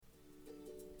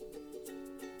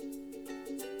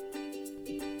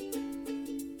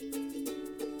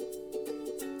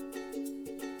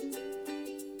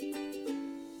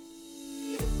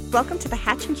Welcome to the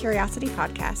Hatch and Curiosity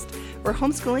podcast, where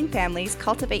homeschooling families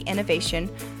cultivate innovation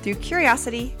through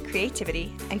curiosity,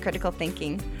 creativity, and critical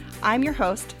thinking. I'm your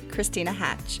host, Christina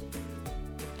Hatch.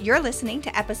 You're listening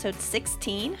to episode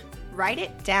 16, Write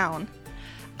It Down.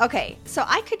 Okay, so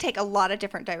I could take a lot of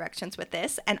different directions with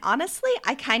this, and honestly,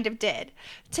 I kind of did.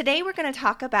 Today we're going to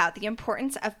talk about the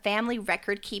importance of family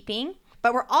record keeping,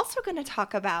 but we're also going to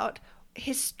talk about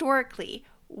historically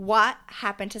what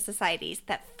happened to societies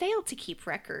that failed to keep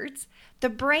records, the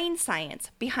brain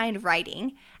science behind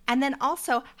writing, and then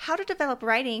also how to develop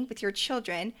writing with your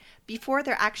children before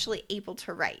they're actually able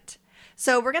to write.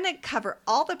 So we're going to cover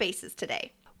all the bases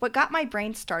today. What got my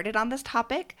brain started on this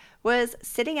topic was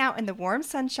sitting out in the warm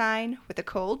sunshine with a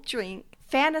cold drink,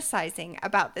 fantasizing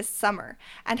about this summer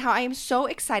and how I am so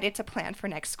excited to plan for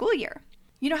next school year.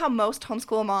 You know how most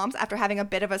homeschool moms, after having a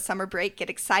bit of a summer break, get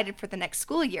excited for the next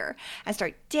school year and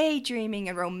start daydreaming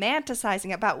and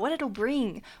romanticizing about what it'll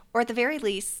bring, or at the very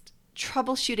least,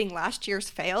 troubleshooting last year's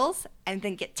fails and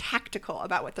then get tactical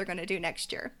about what they're going to do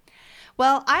next year.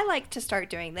 Well, I like to start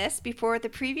doing this before the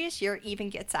previous year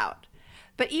even gets out.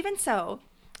 But even so,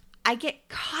 I get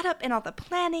caught up in all the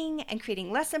planning and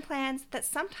creating lesson plans that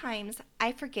sometimes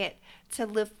I forget to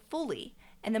live fully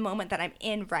in the moment that I'm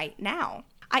in right now.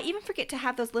 I even forget to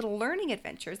have those little learning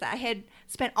adventures that I had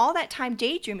spent all that time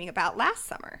daydreaming about last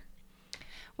summer.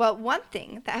 Well, one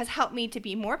thing that has helped me to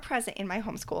be more present in my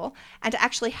homeschool and to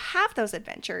actually have those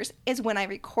adventures is when I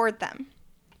record them.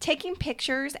 Taking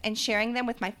pictures and sharing them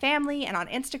with my family and on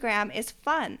Instagram is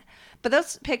fun, but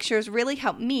those pictures really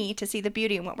help me to see the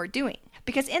beauty in what we're doing.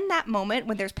 Because in that moment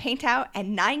when there's paint out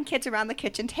and 9 kids around the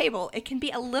kitchen table, it can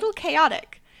be a little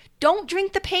chaotic. Don't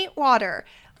drink the paint water.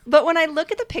 But when I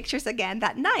look at the pictures again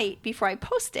that night before I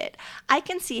post it, I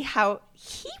can see how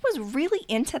he was really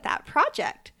into that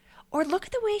project. Or look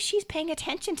at the way she's paying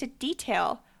attention to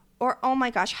detail. Or, oh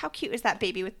my gosh, how cute is that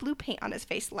baby with blue paint on his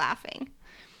face laughing?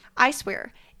 I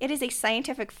swear, it is a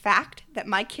scientific fact that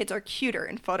my kids are cuter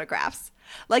in photographs.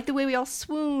 Like the way we all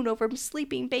swoon over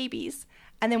sleeping babies.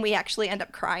 And then we actually end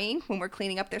up crying when we're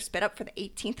cleaning up their spit up for the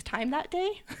 18th time that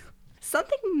day.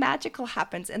 Something magical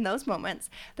happens in those moments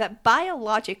that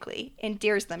biologically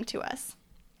endears them to us.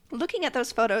 Looking at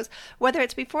those photos, whether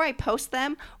it's before I post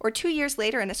them or 2 years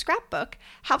later in a scrapbook,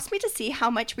 helps me to see how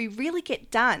much we really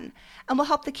get done and will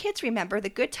help the kids remember the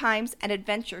good times and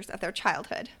adventures of their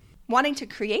childhood. Wanting to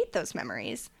create those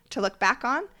memories to look back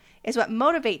on is what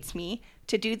motivates me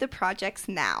to do the projects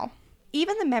now.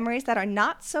 Even the memories that are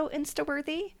not so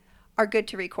Insta-worthy are good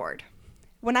to record.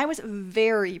 When I was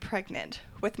very pregnant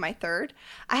with my third,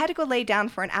 I had to go lay down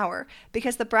for an hour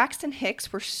because the Braxton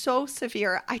Hicks were so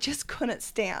severe I just couldn't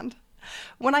stand.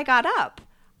 When I got up,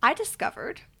 I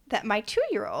discovered that my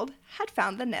 2-year-old had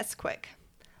found the Nesquik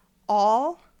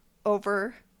all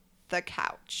over the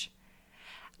couch.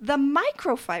 The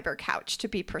microfiber couch, to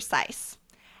be precise,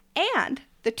 and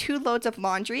the 2 loads of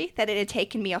laundry that it had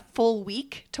taken me a full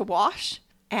week to wash,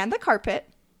 and the carpet,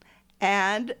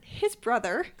 and his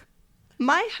brother.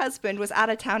 My husband was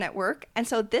out of town at work, and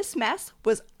so this mess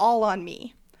was all on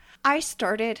me. I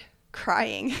started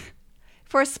crying.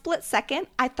 For a split second,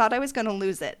 I thought I was going to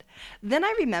lose it. Then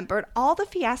I remembered all the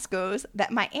fiascos that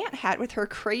my aunt had with her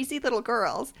crazy little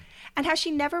girls, and how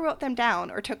she never wrote them down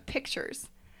or took pictures,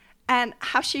 and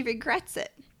how she regrets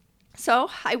it. So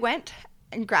I went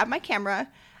and grabbed my camera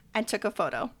and took a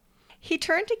photo. He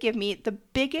turned to give me the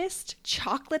biggest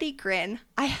chocolatey grin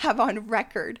I have on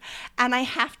record, and I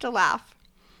have to laugh.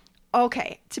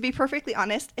 Okay, to be perfectly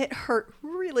honest, it hurt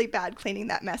really bad cleaning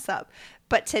that mess up,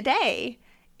 but today,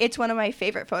 it's one of my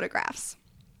favorite photographs.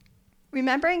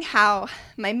 Remembering how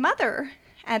my mother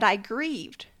and I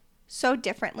grieved so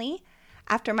differently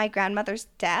after my grandmother's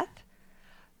death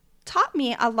taught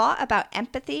me a lot about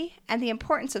empathy and the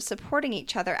importance of supporting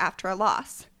each other after a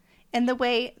loss in the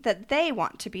way that they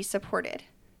want to be supported.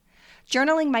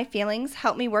 Journaling my feelings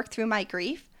helped me work through my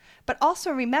grief, but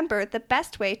also remember the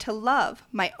best way to love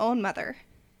my own mother.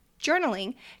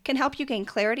 Journaling can help you gain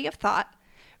clarity of thought,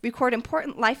 record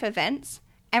important life events,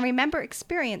 and remember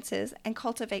experiences and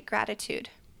cultivate gratitude.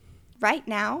 Right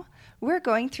now, we're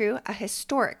going through a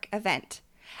historic event.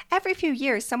 Every few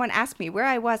years, someone asks me where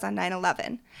I was on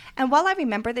 9/11, and while I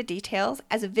remember the details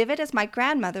as vivid as my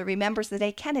grandmother remembers the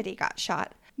day Kennedy got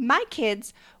shot, my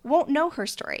kids won't know her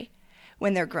story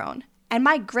when they're grown, and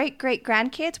my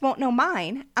great-great-grandkids won't know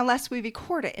mine unless we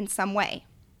record it in some way.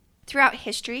 Throughout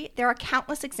history, there are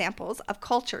countless examples of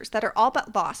cultures that are all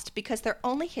but lost because their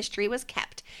only history was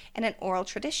kept in an oral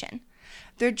tradition.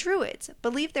 The Druids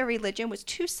believed their religion was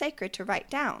too sacred to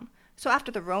write down, so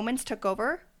after the Romans took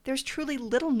over, there's truly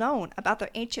little known about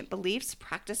their ancient beliefs,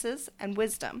 practices, and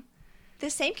wisdom. The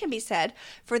same can be said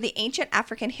for the ancient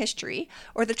African history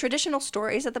or the traditional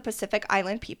stories of the Pacific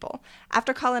Island people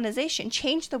after colonization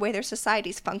changed the way their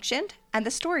societies functioned and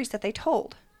the stories that they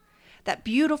told. That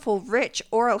beautiful, rich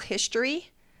oral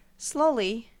history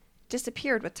slowly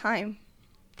disappeared with time.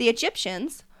 The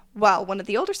Egyptians, well, one of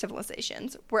the older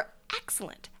civilizations, were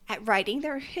excellent at writing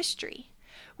their history,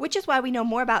 which is why we know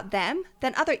more about them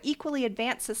than other equally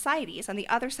advanced societies on the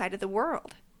other side of the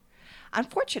world.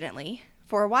 Unfortunately,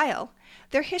 for a while,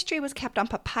 their history was kept on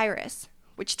papyrus,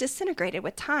 which disintegrated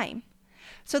with time.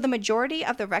 So the majority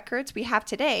of the records we have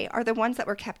today are the ones that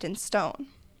were kept in stone.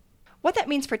 What that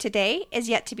means for today is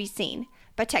yet to be seen,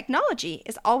 but technology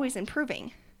is always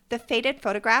improving. The faded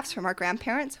photographs from our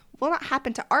grandparents will not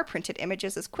happen to our printed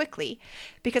images as quickly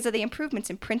because of the improvements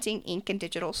in printing, ink, and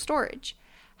digital storage.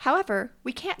 However,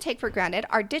 we can't take for granted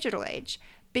our digital age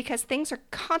because things are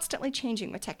constantly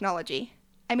changing with technology.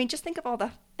 I mean, just think of all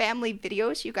the family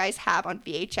videos you guys have on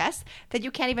VHS that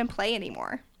you can't even play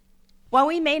anymore. While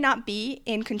we may not be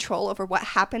in control over what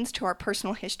happens to our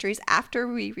personal histories after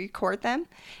we record them,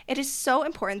 it is so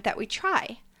important that we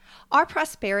try. Our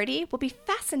prosperity will be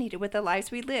fascinated with the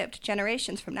lives we lived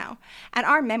generations from now, and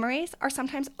our memories are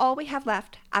sometimes all we have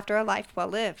left after a life well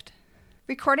lived.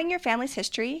 Recording your family's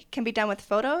history can be done with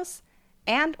photos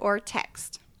and or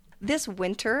text. This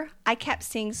winter, I kept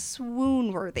seeing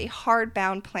swoon-worthy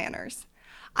hardbound planners.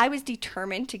 I was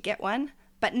determined to get one,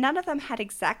 but none of them had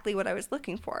exactly what I was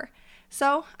looking for.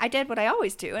 So I did what I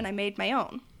always do, and I made my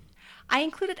own. I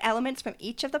included elements from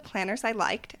each of the planners I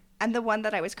liked and the one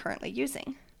that I was currently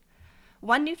using.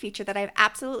 One new feature that I've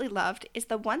absolutely loved is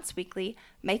the once weekly,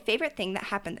 my favorite thing that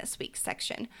happened this week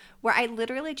section, where I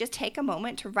literally just take a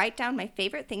moment to write down my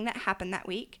favorite thing that happened that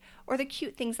week or the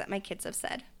cute things that my kids have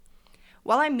said.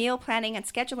 While I'm meal planning and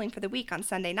scheduling for the week on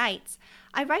Sunday nights,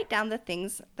 I write down the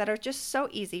things that are just so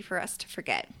easy for us to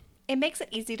forget. It makes it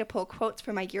easy to pull quotes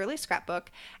from my yearly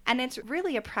scrapbook, and it's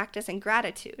really a practice in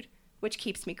gratitude, which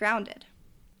keeps me grounded.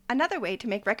 Another way to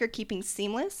make record keeping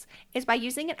seamless is by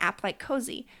using an app like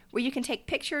Cozy, where you can take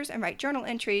pictures and write journal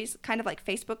entries, kind of like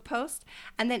Facebook posts,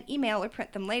 and then email or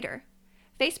print them later.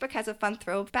 Facebook has a fun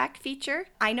throwback feature.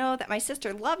 I know that my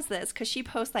sister loves this because she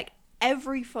posts like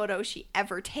every photo she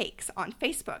ever takes on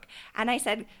Facebook. And I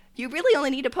said, you really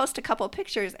only need to post a couple of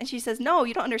pictures. And she says, no,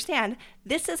 you don't understand.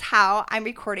 This is how I'm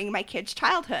recording my kids'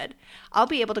 childhood. I'll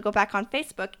be able to go back on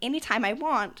Facebook anytime I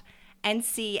want and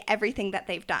see everything that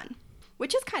they've done,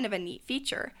 which is kind of a neat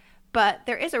feature, but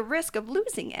there is a risk of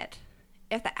losing it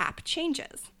if the app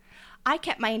changes. I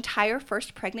kept my entire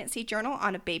first pregnancy journal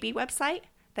on a baby website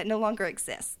that no longer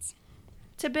exists.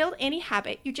 To build any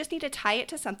habit, you just need to tie it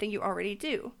to something you already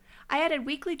do. I added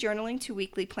weekly journaling to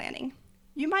weekly planning.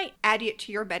 You might add it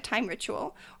to your bedtime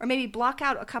ritual, or maybe block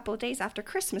out a couple of days after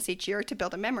Christmas each year to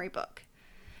build a memory book.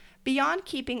 Beyond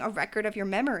keeping a record of your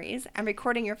memories and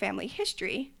recording your family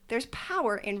history, there's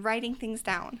power in writing things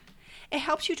down. It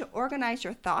helps you to organize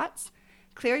your thoughts,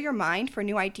 clear your mind for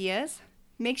new ideas,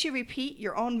 makes you repeat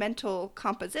your own mental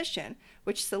composition,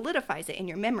 which solidifies it in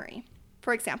your memory.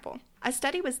 For example, a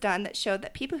study was done that showed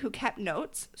that people who kept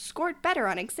notes scored better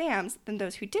on exams than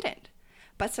those who didn't.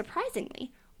 But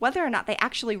surprisingly, whether or not they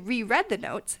actually reread the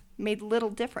notes made little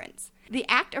difference. The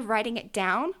act of writing it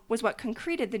down was what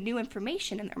concreted the new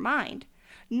information in their mind,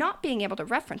 not being able to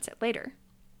reference it later.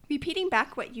 Repeating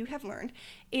back what you have learned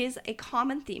is a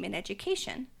common theme in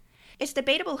education. It's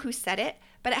debatable who said it,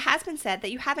 but it has been said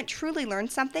that you haven't truly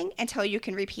learned something until you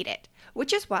can repeat it,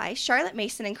 which is why Charlotte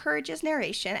Mason encourages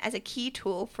narration as a key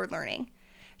tool for learning.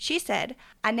 She said,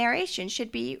 a narration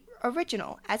should be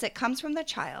original as it comes from the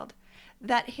child,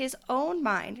 that his own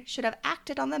mind should have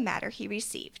acted on the matter he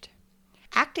received.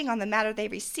 Acting on the matter they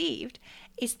received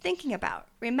is thinking about,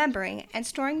 remembering, and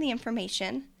storing the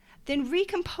information, then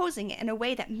recomposing it in a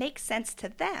way that makes sense to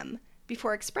them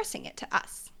before expressing it to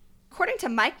us. According to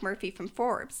Mike Murphy from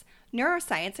Forbes,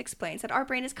 neuroscience explains that our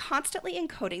brain is constantly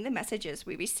encoding the messages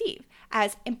we receive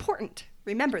as important,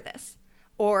 remember this,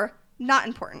 or not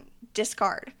important,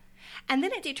 discard. And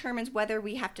then it determines whether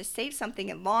we have to save something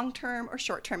in long-term or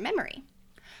short-term memory.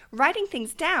 Writing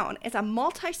things down is a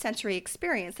multi-sensory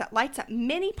experience that lights up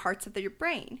many parts of your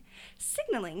brain,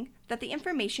 signaling that the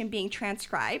information being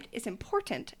transcribed is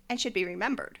important and should be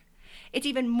remembered. It's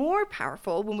even more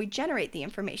powerful when we generate the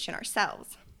information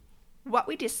ourselves. What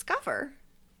we discover,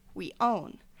 we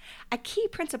own. A key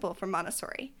principle for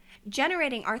Montessori.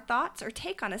 Generating our thoughts or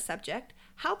take on a subject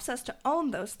helps us to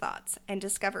own those thoughts and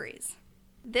discoveries.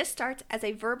 This starts as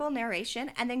a verbal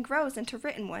narration and then grows into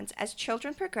written ones as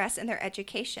children progress in their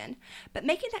education. But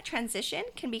making that transition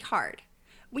can be hard.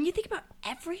 When you think about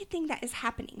everything that is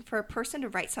happening for a person to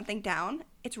write something down,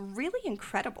 it's really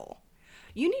incredible.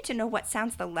 You need to know what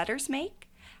sounds the letters make,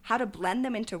 how to blend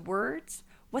them into words,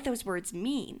 what those words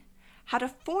mean, how to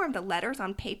form the letters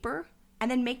on paper, and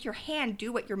then make your hand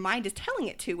do what your mind is telling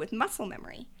it to with muscle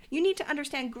memory. You need to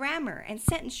understand grammar and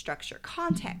sentence structure,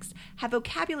 context, have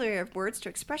vocabulary of words to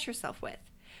express yourself with.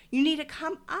 You need to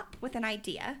come up with an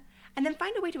idea and then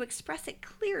find a way to express it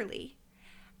clearly.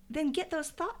 Then get those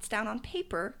thoughts down on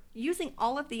paper using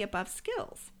all of the above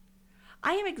skills.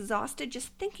 I am exhausted just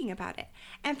thinking about it.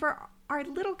 And for our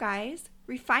little guys,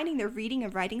 refining their reading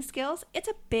and writing skills, it's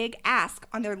a big ask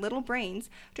on their little brains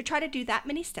to try to do that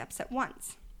many steps at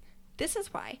once. This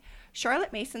is why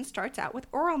Charlotte Mason starts out with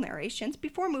oral narrations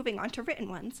before moving on to written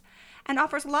ones, and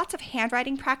offers lots of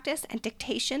handwriting practice and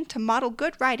dictation to model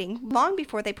good writing long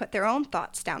before they put their own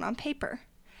thoughts down on paper.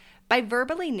 By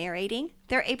verbally narrating,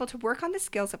 they're able to work on the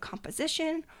skills of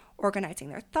composition, organizing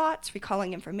their thoughts,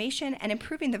 recalling information, and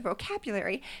improving their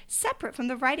vocabulary separate from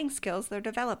the writing skills they're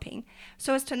developing,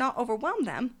 so as to not overwhelm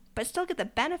them, but still get the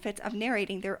benefits of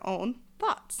narrating their own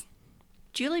thoughts.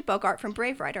 Julie Bogart from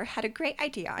Brave Writer had a great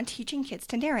idea on teaching kids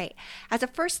to narrate as a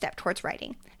first step towards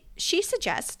writing. She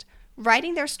suggests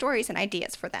writing their stories and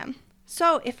ideas for them.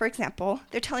 So if, for example,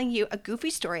 they're telling you a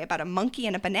goofy story about a monkey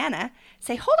and a banana,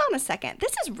 say, hold on a second,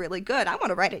 this is really good, I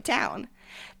want to write it down.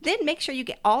 Then make sure you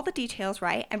get all the details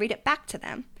right and read it back to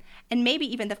them, and maybe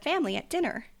even the family at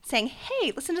dinner, saying,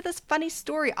 hey, listen to this funny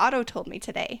story Otto told me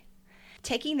today.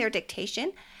 Taking their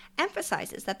dictation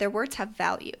emphasizes that their words have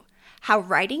value, how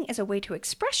writing is a way to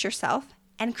express yourself,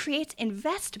 and creates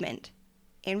investment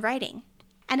in writing.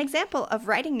 An example of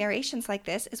writing narrations like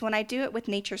this is when I do it with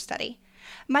nature study.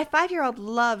 My 5-year-old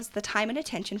loves the time and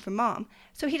attention from Mom,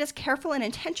 so he does careful and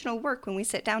intentional work when we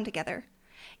sit down together.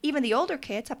 Even the older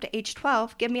kids, up to age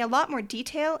 12, give me a lot more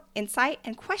detail, insight,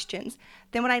 and questions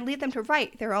than when I leave them to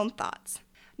write their own thoughts.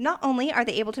 Not only are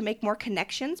they able to make more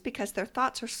connections because their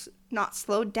thoughts are not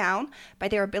slowed down by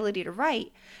their ability to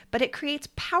write, but it creates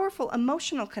powerful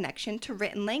emotional connection to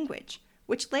written language,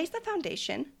 which lays the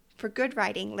foundation for good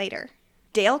writing later.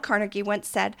 Dale Carnegie once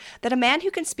said that a man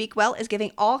who can speak well is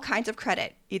giving all kinds of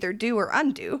credit, either due or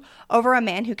undue, over a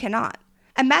man who cannot.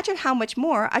 Imagine how much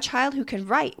more a child who can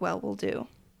write well will do.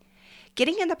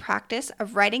 Getting in the practice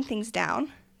of writing things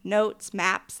down, notes,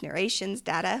 maps, narrations,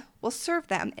 data, will serve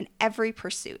them in every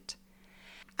pursuit.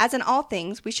 As in all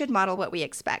things, we should model what we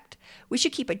expect. We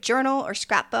should keep a journal or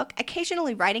scrapbook,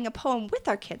 occasionally writing a poem with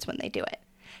our kids when they do it.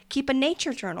 Keep a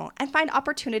nature journal and find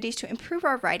opportunities to improve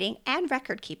our writing and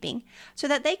record keeping so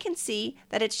that they can see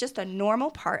that it's just a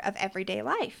normal part of everyday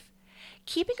life.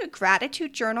 Keeping a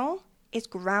gratitude journal is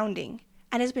grounding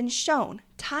and has been shown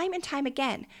time and time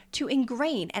again to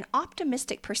ingrain an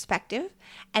optimistic perspective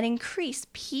and increase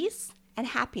peace and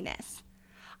happiness.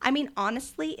 I mean,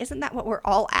 honestly, isn't that what we're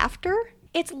all after?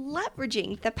 It's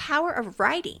leveraging the power of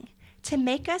writing to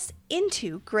make us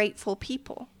into grateful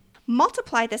people.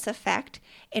 Multiply this effect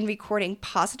in recording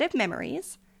positive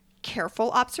memories,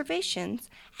 careful observations,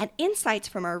 and insights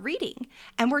from our reading,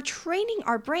 and we're training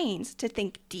our brains to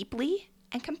think deeply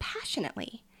and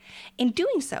compassionately. In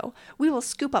doing so, we will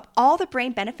scoop up all the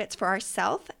brain benefits for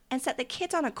ourselves and set the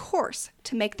kids on a course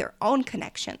to make their own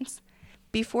connections.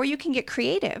 Before you can get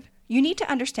creative, you need to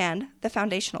understand the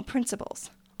foundational principles.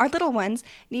 Our little ones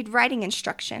need writing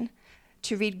instruction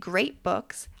to read great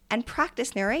books and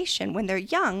practice narration when they're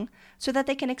young so that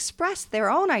they can express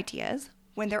their own ideas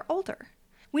when they're older.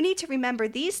 We need to remember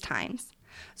these times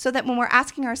so that when we're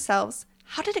asking ourselves,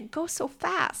 how did it go so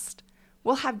fast?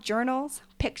 We'll have journals,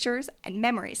 pictures, and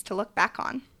memories to look back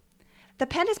on. The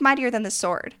pen is mightier than the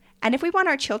sword, and if we want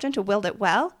our children to wield it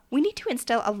well, we need to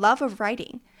instill a love of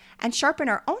writing and sharpen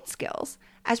our own skills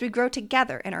as we grow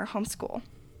together in our homeschool.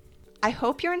 I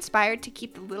hope you're inspired to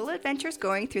keep the little adventures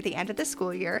going through the end of the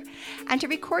school year and to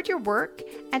record your work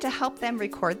and to help them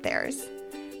record theirs.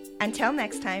 Until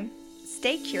next time,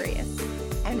 stay curious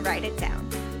and write it down.